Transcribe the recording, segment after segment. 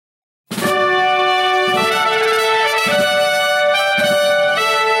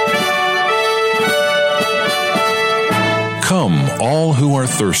all who are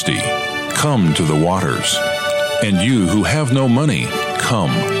thirsty, come to the waters. And you who have no money, come,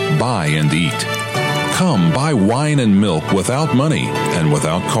 buy and eat. Come, buy wine and milk without money and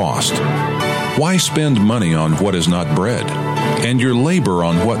without cost. Why spend money on what is not bread, and your labor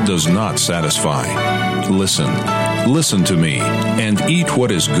on what does not satisfy? Listen to me, and eat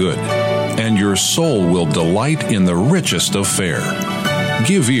what is good, and your soul will delight in the richest of fare.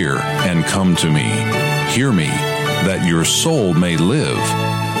 Give ear and come to me. Hear me, that your soul may live.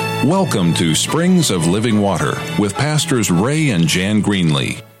 Welcome to Springs of Living Water with Pastors Ray and Jan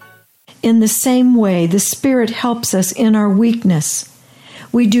Greenlee. In the same way, the Spirit helps us in our weakness.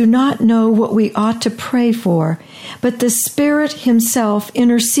 We do not know what we ought to pray for, but the Spirit Himself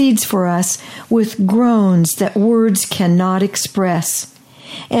intercedes for us with groans that words cannot express.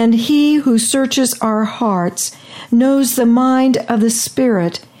 And He who searches our hearts knows the mind of the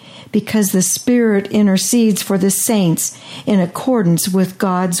Spirit, because the Spirit intercedes for the saints in accordance with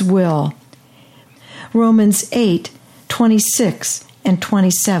God's will. Romans 8:26 and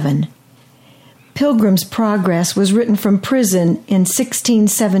 27. Pilgrim's Progress was written from prison in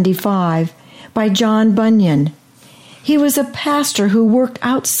 1675 by John Bunyan. He was a pastor who worked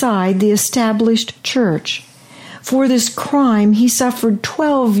outside the established church. For this crime, he suffered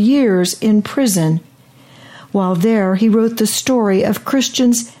 12 years in prison. While there, he wrote the story of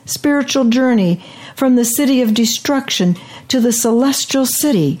Christians' spiritual journey from the city of destruction to the celestial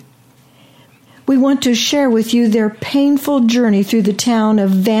city. We want to share with you their painful journey through the town of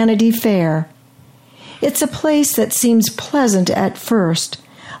Vanity Fair. It's a place that seems pleasant at first,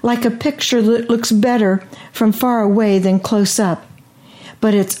 like a picture that looks better from far away than close up.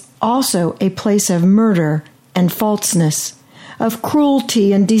 But it's also a place of murder and falseness, of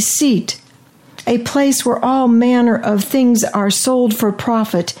cruelty and deceit, a place where all manner of things are sold for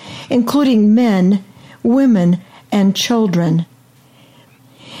profit, including men, women, and children.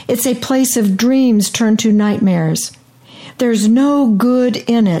 It's a place of dreams turned to nightmares. There's no good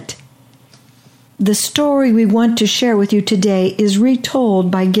in it. The story we want to share with you today is retold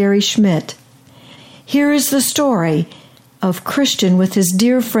by Gary Schmidt. Here is the story of Christian with his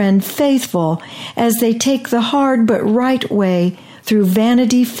dear friend Faithful as they take the hard but right way through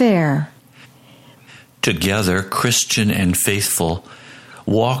Vanity Fair. Together, Christian and Faithful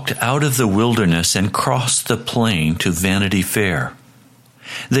walked out of the wilderness and crossed the plain to Vanity Fair.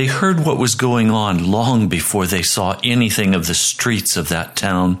 They heard what was going on long before they saw anything of the streets of that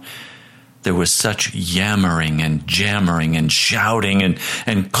town. There was such yammering and jammering and shouting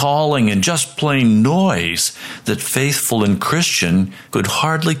and calling and just plain noise that Faithful and Christian could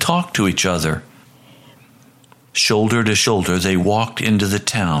hardly talk to each other. Shoulder to shoulder, they walked into the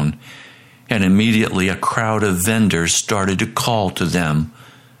town, and immediately a crowd of vendors started to call to them.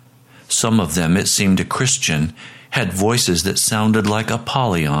 Some of them, it seemed to Christian, had voices that sounded like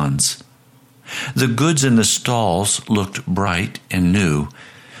Apollyon's. The goods in the stalls looked bright and new,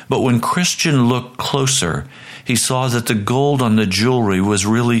 but when Christian looked closer, he saw that the gold on the jewelry was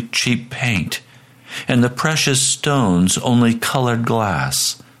really cheap paint, and the precious stones only colored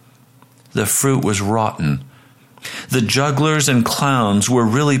glass. The fruit was rotten. The jugglers and clowns were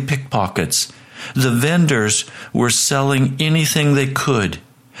really pickpockets. The vendors were selling anything they could.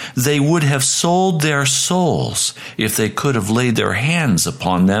 They would have sold their souls if they could have laid their hands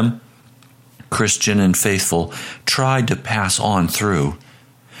upon them. Christian and Faithful tried to pass on through,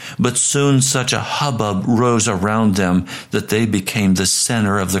 but soon such a hubbub rose around them that they became the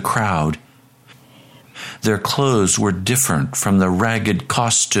center of the crowd. Their clothes were different from the ragged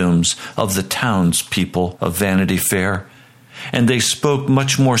costumes of the townspeople of Vanity Fair, and they spoke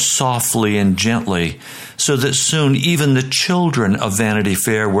much more softly and gently, so that soon even the children of Vanity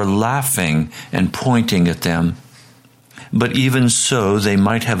Fair were laughing and pointing at them. But even so they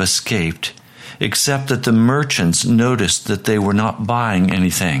might have escaped, except that the merchants noticed that they were not buying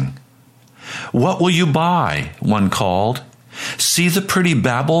anything. "What will you buy?" one called. "See the pretty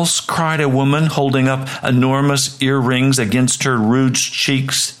baubles," cried a woman, holding up enormous earrings against her rouged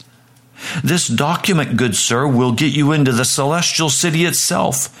cheeks. "This document, good sir, will get you into the celestial city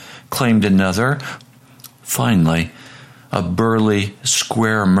itself," claimed another. Finally, a burly,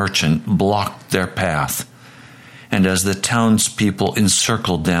 square merchant blocked their path, and as the townspeople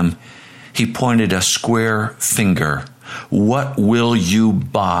encircled them, he pointed a square finger. "What will you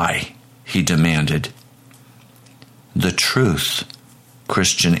buy?" he demanded. "The truth,"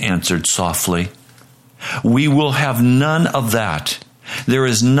 Christian answered softly. "We will have none of that. There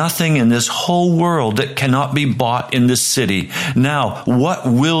is nothing in this whole world that cannot be bought in this city. Now, what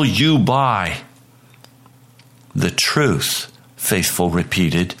will you buy?" "The truth," Faithful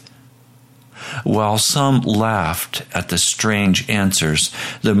repeated. While some laughed at the strange answers,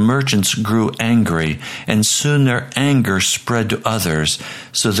 the merchants grew angry, and soon their anger spread to others,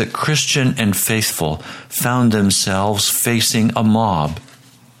 so that Christian and Faithful found themselves facing a mob.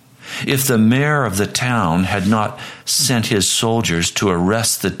 If the mayor of the town had not sent his soldiers to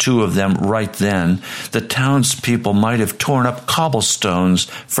arrest the two of them right then, the townspeople might have torn up cobblestones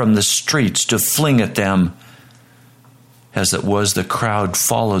from the streets to fling at them. As it was, the crowd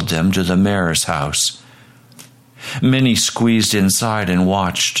followed them to the mayor's house. Many squeezed inside and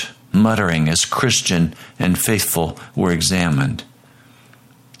watched, muttering as Christian and Faithful were examined.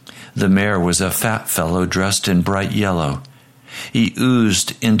 The mayor was a fat fellow dressed in bright yellow. He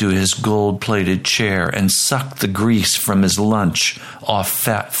oozed into his gold-plated chair and sucked the grease from his lunch off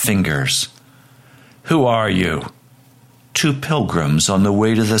fat fingers. "Who are you?" "Two pilgrims on the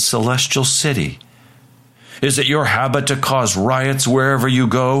way to the celestial city." "Is it your habit to cause riots wherever you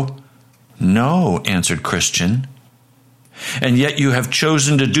go?" "No," answered Christian. "And yet you have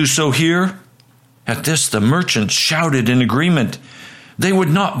chosen to do so here?" At this the merchants shouted in agreement. "They would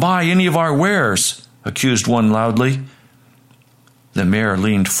not buy any of our wares," accused one loudly. The mayor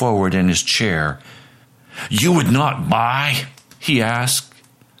leaned forward in his chair. "You would not buy?" he asked.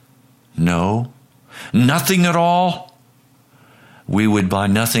 "No." "Nothing at all?" "We would buy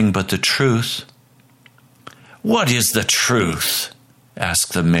nothing but the truth." "What is the truth?"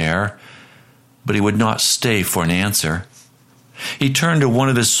 asked the mayor, but he would not stay for an answer. He turned to one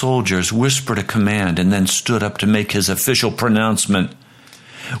of his soldiers, whispered a command, and then stood up to make his official pronouncement.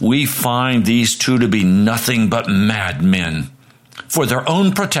 "We find these two to be nothing but madmen. For their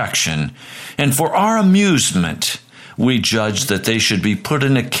own protection and for our amusement, we judge that they should be put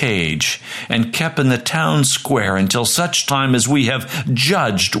in a cage and kept in the town square until such time as we have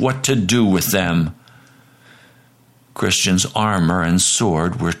judged what to do with them." Christian's armor and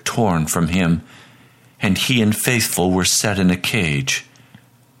sword were torn from him, and he and Faithful were set in a cage.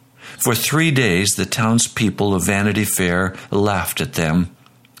 For 3 days the townspeople of Vanity Fair laughed at them,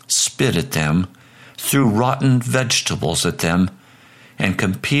 spit at them, threw rotten vegetables at them, and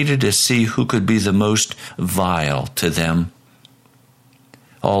competed to see who could be the most vile to them.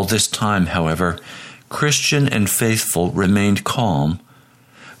 All this time, however, Christian and Faithful remained calm,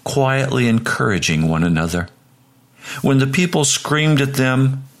 quietly encouraging one another. When the people screamed at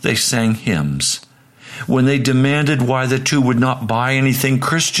them, they sang hymns. When they demanded why the two would not buy anything,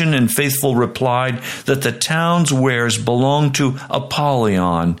 Christian and Faithful replied that the town's wares belonged to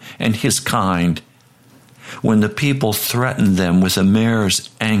Apollyon and his kind. When the people threatened them with the mayor's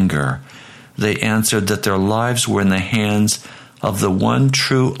anger, they answered that their lives were in the hands of the one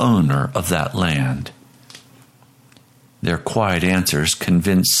true owner of that land. Their quiet answers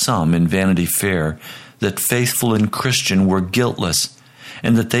convinced some in Vanity Fair that Faithful and Christian were guiltless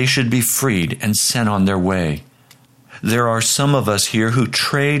and that they should be freed and sent on their way. "There are some of us here who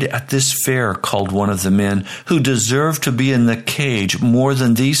trade at this fair," called one of the men, "who deserve to be in the cage more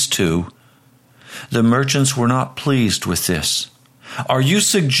than these two." The merchants were not pleased with this. "Are you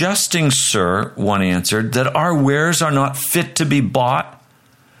suggesting, sir," one answered, "that our wares are not fit to be bought?"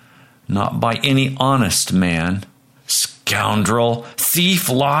 "Not by any honest man." "Scoundrel, thief,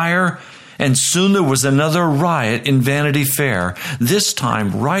 liar." And soon there was another riot in Vanity Fair, this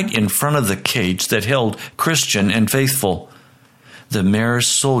time right in front of the cage that held Christian and Faithful. The mayor's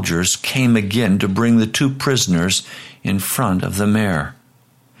soldiers came again to bring the two prisoners in front of the mayor.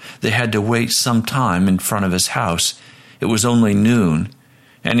 They had to wait some time in front of his house. It was only noon,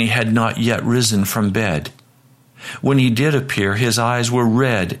 and he had not yet risen from bed. When he did appear, his eyes were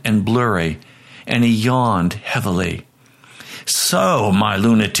red and blurry, and he yawned heavily. "So, my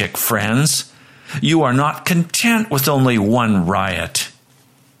lunatic friends, you are not content with only one riot."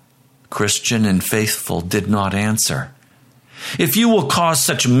 Christian and Faithful did not answer. "If you will cause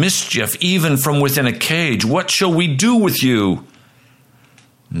such mischief even from within a cage, what shall we do with you?"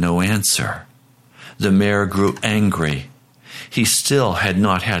 No answer. The mayor grew angry. He still had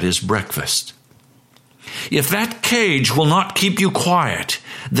not had his breakfast. "If that cage will not keep you quiet,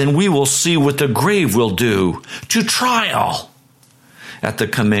 then we will see what the grave will do. To trial!" At the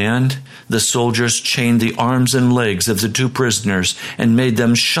command, the soldiers chained the arms and legs of the two prisoners and made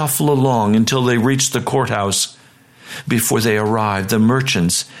them shuffle along until they reached the courthouse. Before they arrived, the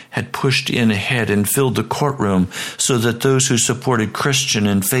merchants had pushed in ahead and filled the courtroom so that those who supported Christian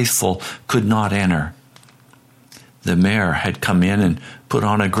and Faithful could not enter. The mayor had come in and put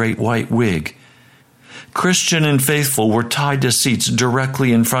on a great white wig. Christian and Faithful were tied to seats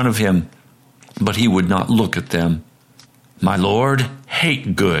directly in front of him, but he would not look at them. "My lord,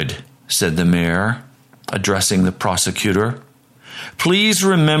 hate good," said the mayor, addressing the prosecutor. Please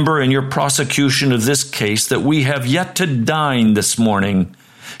remember in your prosecution of this case that we have yet to dine this morning.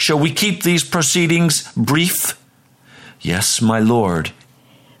 Shall we keep these proceedings brief? Yes, my lord.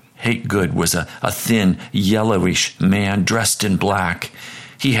 Hategood was a thin, yellowish man dressed in black.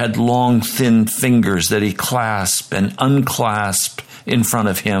 He had long, thin fingers that he clasped and unclasped in front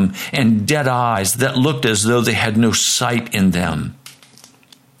of him, and dead eyes that looked as though they had no sight in them.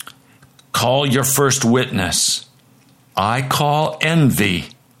 Call your first witness. I call Envy.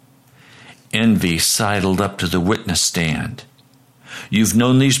 Envy sidled up to the witness stand. You've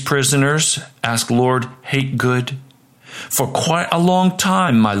known these prisoners? Asked Lord Hategood. For quite a long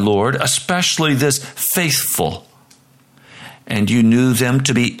time, my lord, especially this Faithful. And you knew them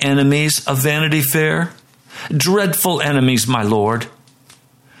to be enemies of Vanity Fair? Dreadful enemies, my lord.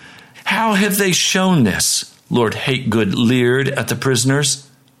 How have they shown this? Lord Hategood leered at the prisoners.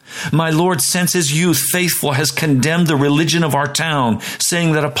 My lord, since his youth, Faithful has condemned the religion of our town,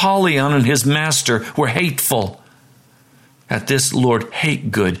 saying that Apollyon and his master were hateful. At this, Lord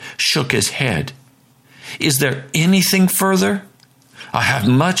Hategood shook his head. Is there anything further? I have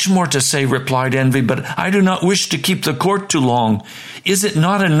much more to say, replied Envy, but I do not wish to keep the court too long. Is it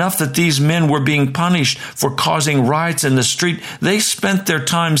not enough that these men were being punished for causing riots in the street? They spent their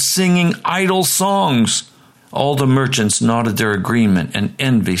time singing idle songs. All the merchants nodded their agreement, and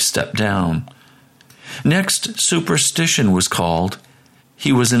Envy stepped down. Next, Superstition was called.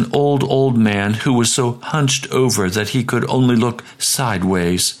 He was an old man who was so hunched over that he could only look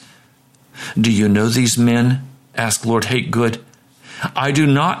sideways. Do you know these men? Asked Lord Hategood. I do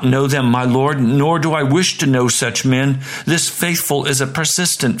not know them, my lord, nor do I wish to know such men. This Faithful is a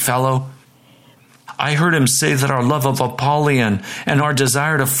persistent fellow. I heard him say that our love of Apollyon and our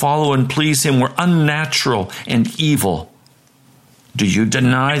desire to follow and please him were unnatural and evil. Do you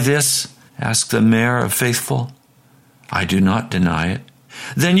deny this? Asked the mayor of Faithful. I do not deny it.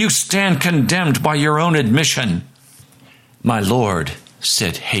 Then you stand condemned by your own admission. My lord,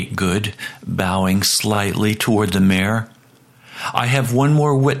 said Hategood, bowing slightly toward the mayor, I have one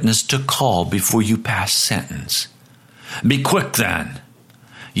more witness to call before you pass sentence. Be quick, then.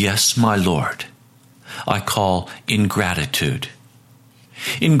 Yes, my lord. I call Ingratitude.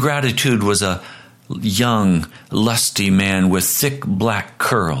 Ingratitude was a young, lusty man with thick black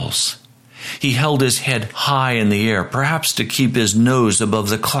curls. He held his head high in the air, perhaps to keep his nose above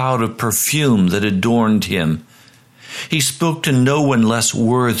the cloud of perfume that adorned him. He spoke to no one less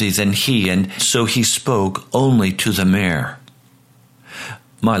worthy than he, and so he spoke only to the mayor.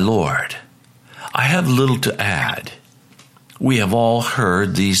 My lord, I have little to add. We have all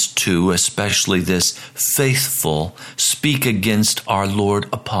heard these two, especially this Faithful, speak against our Lord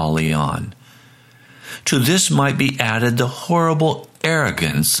Apollyon. To this might be added the horrible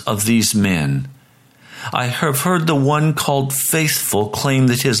arrogance of these men. I have heard the one called Faithful claim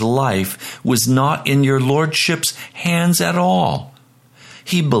that his life was not in your lordship's hands at all.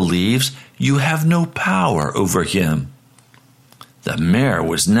 He believes you have no power over him. The mayor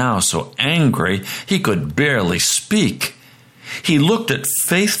was now so angry he could barely speak. He looked at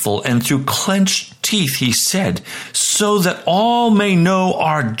Faithful, and through clenched teeth he said, so that all may know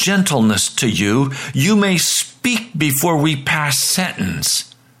our gentleness to you, you may speak before we pass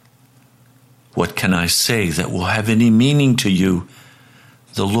sentence. What can I say that will have any meaning to you?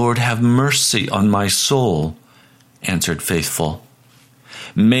 The Lord have mercy on my soul, answered Faithful.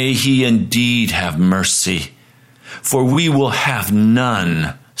 May he indeed have mercy, for we will have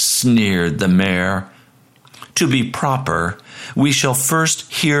none, sneered the mayor. To be proper, we shall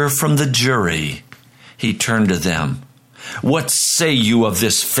first hear from the jury. He turned to them. What say you of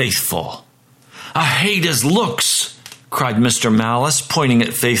this Faithful? I hate his looks, cried Mr. Malice, pointing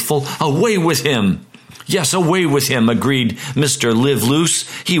at Faithful. Away with him. Yes, away with him, agreed Mr. Live Loose.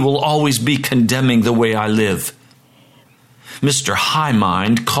 He will always be condemning the way I live. Mr. High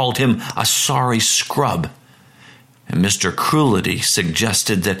Mind called him a sorry scrub, and Mr. Cruelty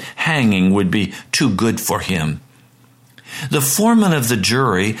suggested that hanging would be too good for him. The foreman of the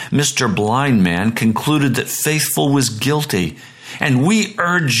jury, Mr. Blindman, concluded that Faithful was guilty, and we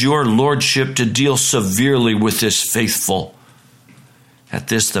urge your lordship to deal severely with this Faithful. At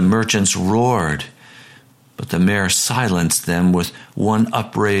this the merchants roared, but the mayor silenced them with one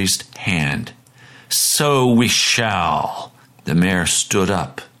upraised hand. So we shall. The mayor stood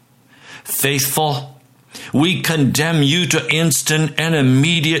up. Faithful, we condemn you to instant and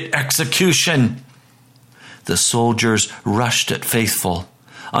immediate execution. The soldiers rushed at Faithful,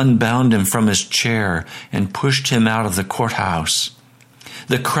 unbound him from his chair, and pushed him out of the courthouse.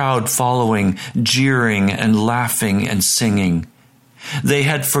 The crowd following, jeering and laughing and singing. They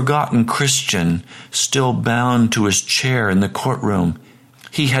had forgotten Christian, still bound to his chair in the courtroom.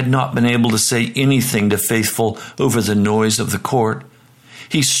 He had not been able to say anything to Faithful over the noise of the court.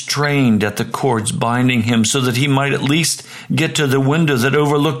 He strained at the cords binding him so that he might at least get to the window that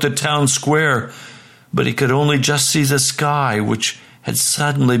overlooked the town square, but he could only just see the sky, which had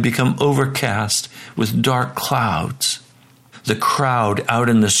suddenly become overcast with dark clouds. The crowd out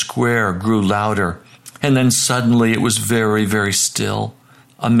in the square grew louder, and then suddenly it was very, very still.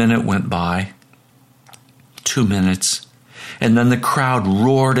 A minute went by, 2 minutes, and then the crowd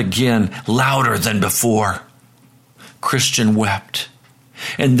roared again, louder than before. Christian wept.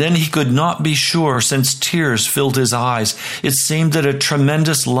 And then he could not be sure, since tears filled his eyes. It seemed that a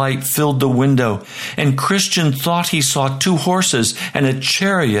tremendous light filled the window, and Christian thought he saw 2 horses and a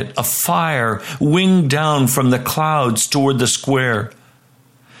chariot of fire winged down from the clouds toward the square.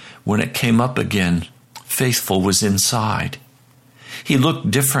 When it came up again, Faithful was inside. He looked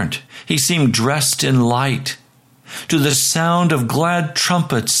different. He seemed dressed in light. To the sound of glad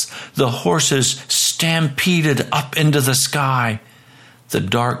trumpets, the horses stampeded up into the sky. The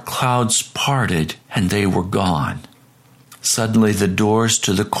dark clouds parted, and they were gone. Suddenly the doors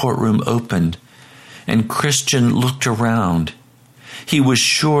to the courtroom opened, and Christian looked around. He was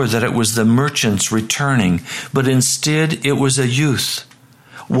sure that it was the merchants returning, but instead it was a youth,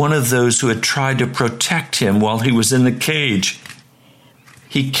 one of those who had tried to protect him while he was in the cage.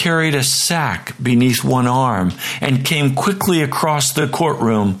 He carried a sack beneath one arm and came quickly across the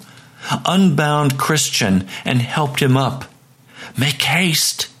courtroom, unbound Christian, and helped him up. "Make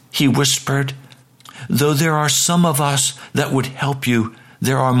haste," he whispered. "Though there are some of us that would help you,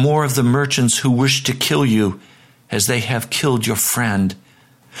 there are more of the merchants who wish to kill you, as they have killed your friend."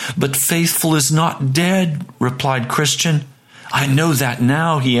 "But Faithful is not dead," replied Christian. "I know that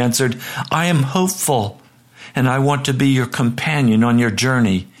now," he answered. "I am hopeful, and I want to be your companion on your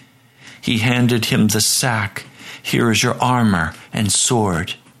journey." He handed him the sack. "Here is your armor and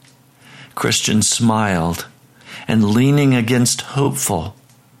sword." Christian smiled, and leaning against Hopeful,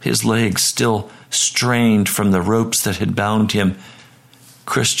 his legs still strained from the ropes that had bound him,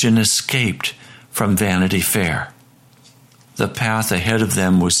 Christian escaped from Vanity Fair. The path ahead of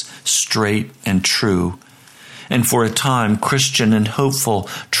them was straight and true, and for a time Christian and Hopeful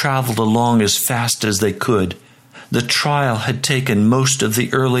traveled along as fast as they could. The trial had taken most of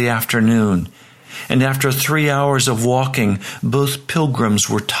the early afternoon, and after 3 hours of walking, both pilgrims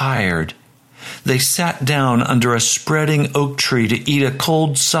were tired. They sat down under a spreading oak tree to eat a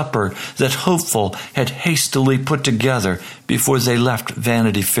cold supper that Hopeful had hastily put together before they left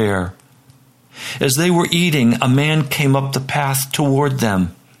Vanity Fair. As they were eating, a man came up the path toward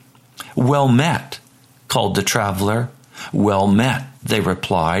them. "Well met," called the traveler. "Well met," they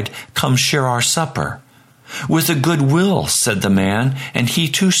replied. "Come share our supper." "With a good will," said the man, and he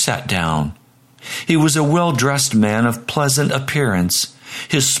too sat down. He was a well-dressed man of pleasant appearance.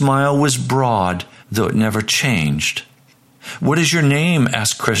 His smile was broad, though it never changed. "What is your name?"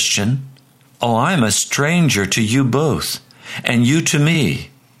 asked Christian. "Oh, I am a stranger to you both, and you to me.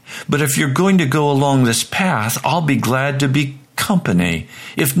 But if you're going to go along this path, I'll be glad to be company.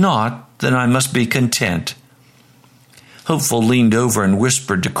 If not, then I must be content." Hopeful leaned over and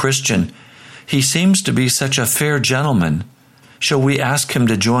whispered to Christian, "He seems to be such a fair gentleman. Shall we ask him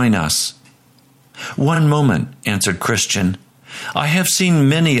to join us?" "One moment," answered Christian. "I have seen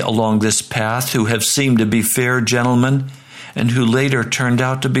many along this path who have seemed to be fair gentlemen, and who later turned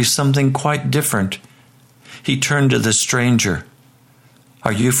out to be something quite different." He turned to the stranger.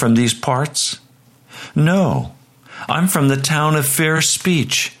 "Are you from these parts?" "No, I'm from the town of Fair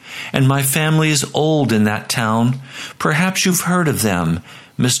Speech, and my family is old in that town. Perhaps you've heard of them,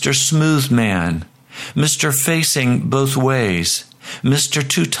 Mr. Smoothman, Mr. Facing Both Ways, Mr.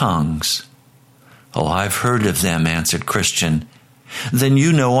 Two Tongues." "Oh, I've heard of them," answered Christian. "Then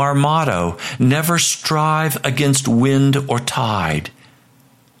you know our motto, never strive against wind or tide."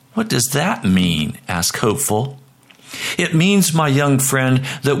 "What does that mean?" asked Hopeful. "It means, my young friend,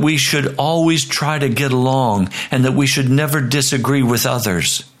 that we should always try to get along, and that we should never disagree with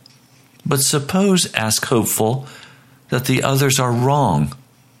others." "But suppose," asked Hopeful, "that the others are wrong?"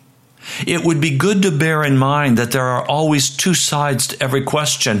 "It would be good to bear in mind that there are always 2 sides to every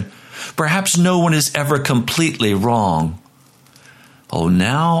question. Perhaps no one is ever completely wrong." "Oh,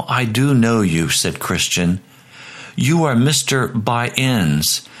 now I do know you," said Christian. "You are Mr.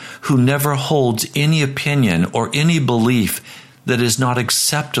 By-Ends, who never holds any opinion or any belief that is not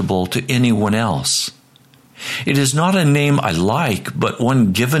acceptable to anyone else. It is not a name I like, but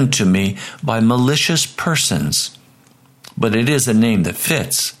one given to me by malicious persons. But it is a name that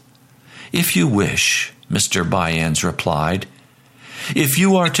fits." "If you wish," Mr. By-Ends replied. If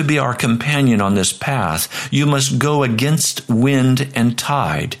you are to be our companion on this path, you must go against wind and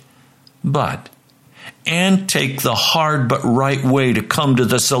tide, and take the hard but right way to come to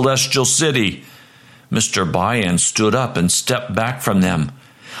the celestial city." Mr. Bayan stood up and stepped back from them.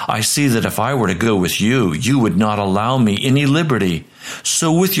 "I see that if I were to go with you, you would not allow me any liberty.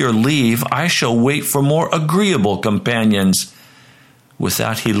 So with your leave, I shall wait for more agreeable companions." With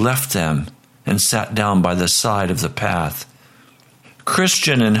that, he left them and sat down by the side of the path.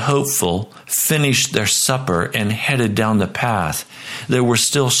 Christian and Hopeful finished their supper and headed down the path. There were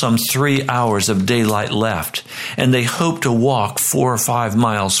still some 3 hours of daylight left, and they hoped to walk 4 or 5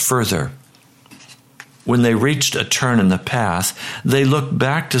 miles further. When they reached a turn in the path, they looked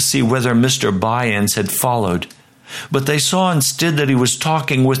back to see whether Mr. Bayans had followed, but they saw instead that he was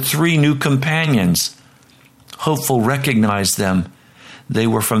talking with 3 new companions. Hopeful recognized them. They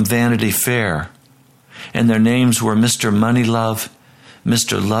were from Vanity Fair, and their names were Mr. Moneylove,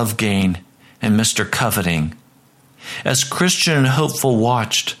 Mr. Lovegain, and Mr. Coveting. As Christian and Hopeful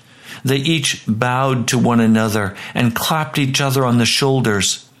watched, they each bowed to one another and clapped each other on the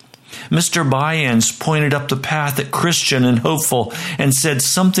shoulders. Mr. Bayans pointed up the path at Christian and Hopeful and said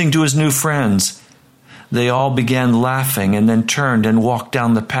something to his new friends. They all began laughing and then turned and walked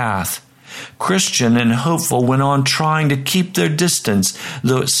down the path. Christian and Hopeful went on trying to keep their distance,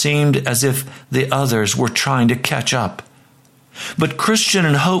 though it seemed as if the others were trying to catch up. But Christian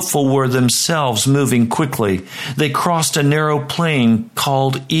and Hopeful were themselves moving quickly. They crossed a narrow plain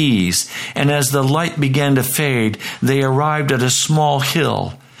called Ease, and as the light began to fade, they arrived at a small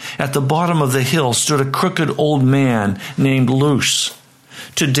hill. At the bottom of the hill stood a crooked old man named Luce.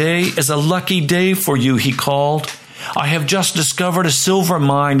 "Today is a lucky day for you," he called. "I have just discovered a silver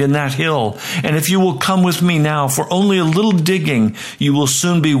mine in that hill, and if you will come with me now for only a little digging, you will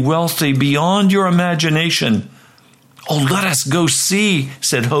soon be wealthy beyond your imagination." "Oh, let us go see,"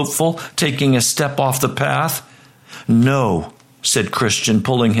 said Hopeful, taking a step off the path. "No," said Christian,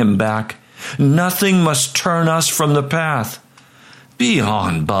 pulling him back. "Nothing must turn us from the path."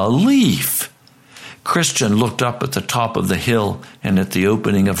 "Beyond belief." Christian looked up at the top of the hill and at the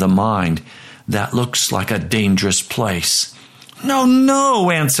opening of the mine. "That looks like a dangerous place." "No, no,"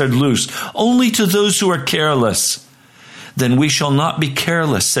 answered Luce, "only to those who are careless." "Then we shall not be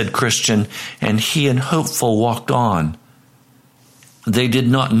careless," said Christian, and he and Hopeful walked on. They did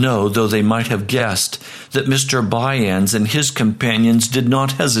not know, though they might have guessed, that Mr. Bayans and his companions did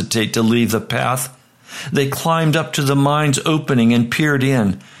not hesitate to leave the path. They climbed up to the mine's opening and peered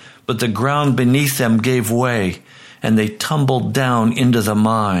in, but the ground beneath them gave way, and they tumbled down into the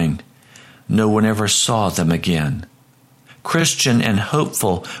mine. No one ever saw them again. Christian and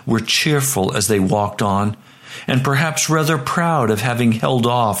Hopeful were cheerful as they walked on, and perhaps rather proud of having held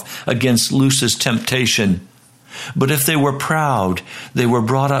off against Luce's temptation. But if they were proud, they were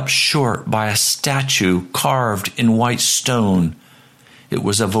brought up short by a statue carved in white stone. It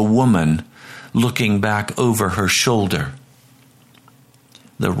was of a woman looking back over her shoulder.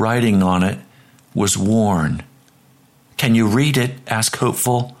 The writing on it was worn. "Can you read it?" asked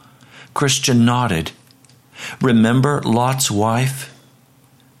Hopeful. Christian nodded. "Remember Lot's wife?"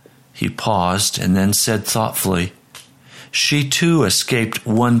 He paused and then said thoughtfully, "She too escaped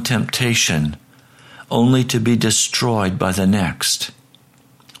one temptation, only to be destroyed by the next."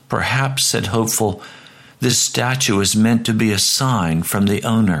 "Perhaps," said Hopeful, "this statue is meant to be a sign from the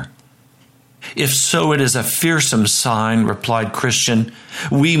owner." "If so, it is a fearsome sign," replied Christian.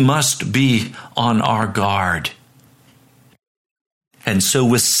 "We must be on our guard." And so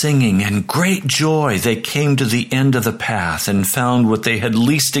with singing and great joy they came to the end of the path and found what they had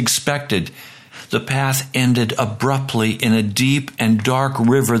least expected. The path ended abruptly in a deep and dark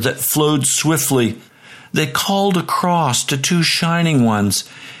river that flowed swiftly. They called across to 2 shining ones,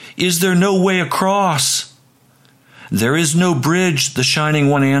 "Is there no way across?" "There is no bridge," the shining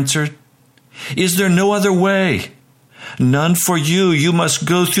one answered. "Is there no other way?" "None for you. You must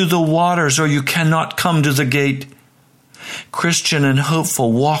go through the waters or you cannot come to the gate." Christian and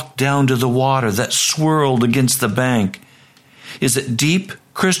Hopeful walked down to the water that swirled against the bank. "Is it deep?"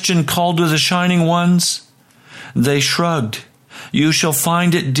 Christian called to the shining ones. They shrugged. "You shall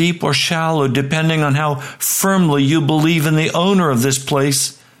find it deep or shallow, depending on how firmly you believe in the owner of this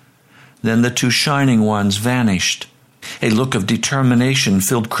place." Then the 2 shining ones vanished. A look of determination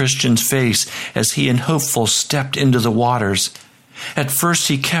filled Christian's face as he and Hopeful stepped into the waters. At first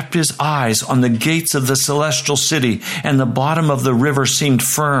he kept his eyes on the gates of the celestial city, and the bottom of the river seemed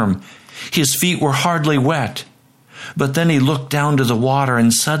firm. His feet were hardly wet. But then he looked down to the water,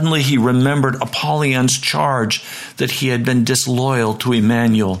 and suddenly he remembered Apollyon's charge that he had been disloyal to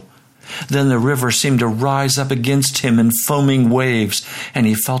Emmanuel. Then the river seemed to rise up against him in foaming waves, and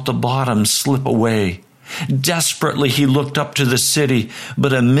he felt the bottom slip away. Desperately he looked up to the city,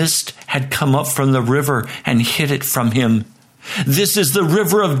 but a mist had come up from the river and hid it from him. "This is the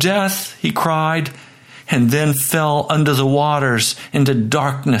river of death," he cried, and then fell under the waters into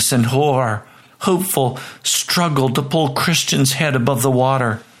darkness and horror. Hopeful struggled to pull Christian's head above the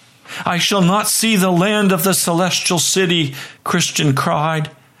water. "I shall not see the land of the celestial city," Christian cried.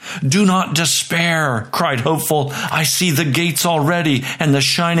 "Do not despair," cried Hopeful. "I see the gates already, and the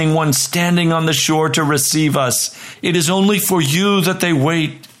Shining One standing on the shore to receive us. It is only for you that they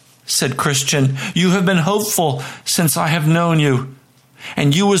wait," said Christian. "You have been hopeful since I have known you.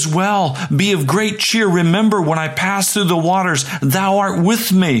 And you as well, be of great cheer. Remember, when I pass through the waters, thou art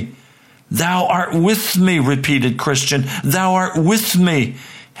with me." "Thou art with me," repeated Christian. "Thou art with me."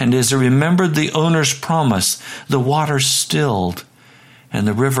 And as he remembered the owner's promise, the waters stilled, and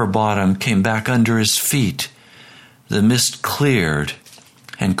the river bottom came back under his feet. The mist cleared,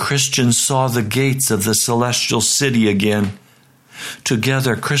 and Christian saw the gates of the celestial city again.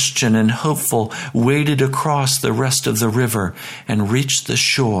 Together, Christian and Hopeful waded across the rest of the river and reached the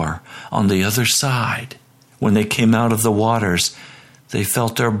shore on the other side. When they came out of the waters, they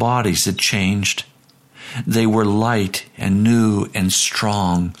felt their bodies had changed. They were light and new and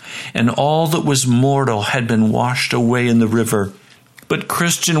strong, and all that was mortal had been washed away in the river. But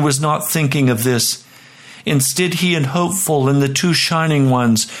Christian was not thinking of this. Instead, he and Hopeful and the two Shining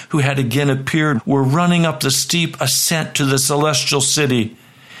Ones who had again appeared were running up the steep ascent to the celestial city.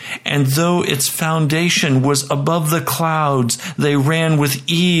 And though its foundation was above the clouds, they ran with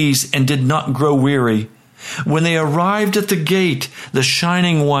ease and did not grow weary. When they arrived at the gate, the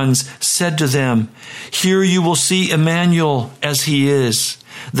Shining Ones said to them, "Here you will see Emmanuel as he is."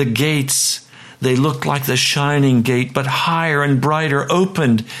 The gates, they looked like the shining gate, but higher and brighter,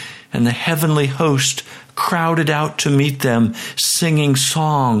 opened, and the heavenly host crowded out to meet them, singing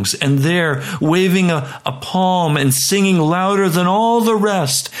songs, and there, waving a palm and singing louder than all the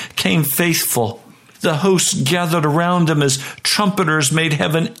rest, came Faithful. The hosts gathered around him as trumpeters made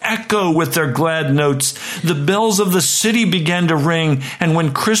heaven echo with their glad notes. The bells of the city began to ring, and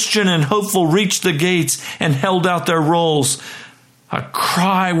when Christian and Hopeful reached the gates and held out their rolls, a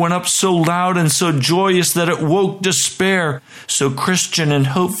cry went up so loud and so joyous that it woke despair. So Christian and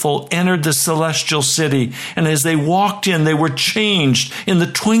Hopeful entered the celestial city, and as they walked in, they were changed in the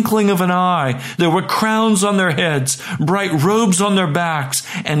twinkling of an eye. There were crowns on their heads, bright robes on their backs,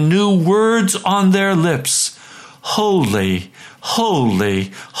 and new words on their lips. "Holy,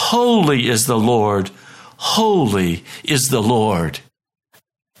 holy, holy is the Lord. Holy is the Lord."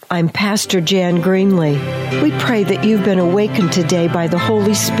 I'm Pastor Jan Greenlee. We pray that you've been awakened today by the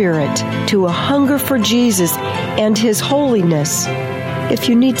Holy Spirit to a hunger for Jesus and His holiness. If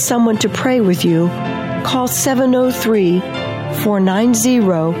you need someone to pray with you, call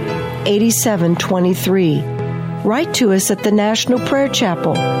 703-490-8723. Write to us at the National Prayer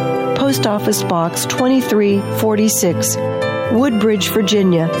Chapel, Post Office Box 2346, Woodbridge,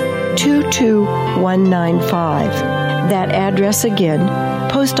 Virginia, 22195. That address again,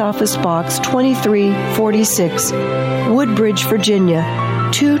 Post Office Box 2346, Woodbridge, Virginia,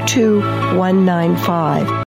 22195.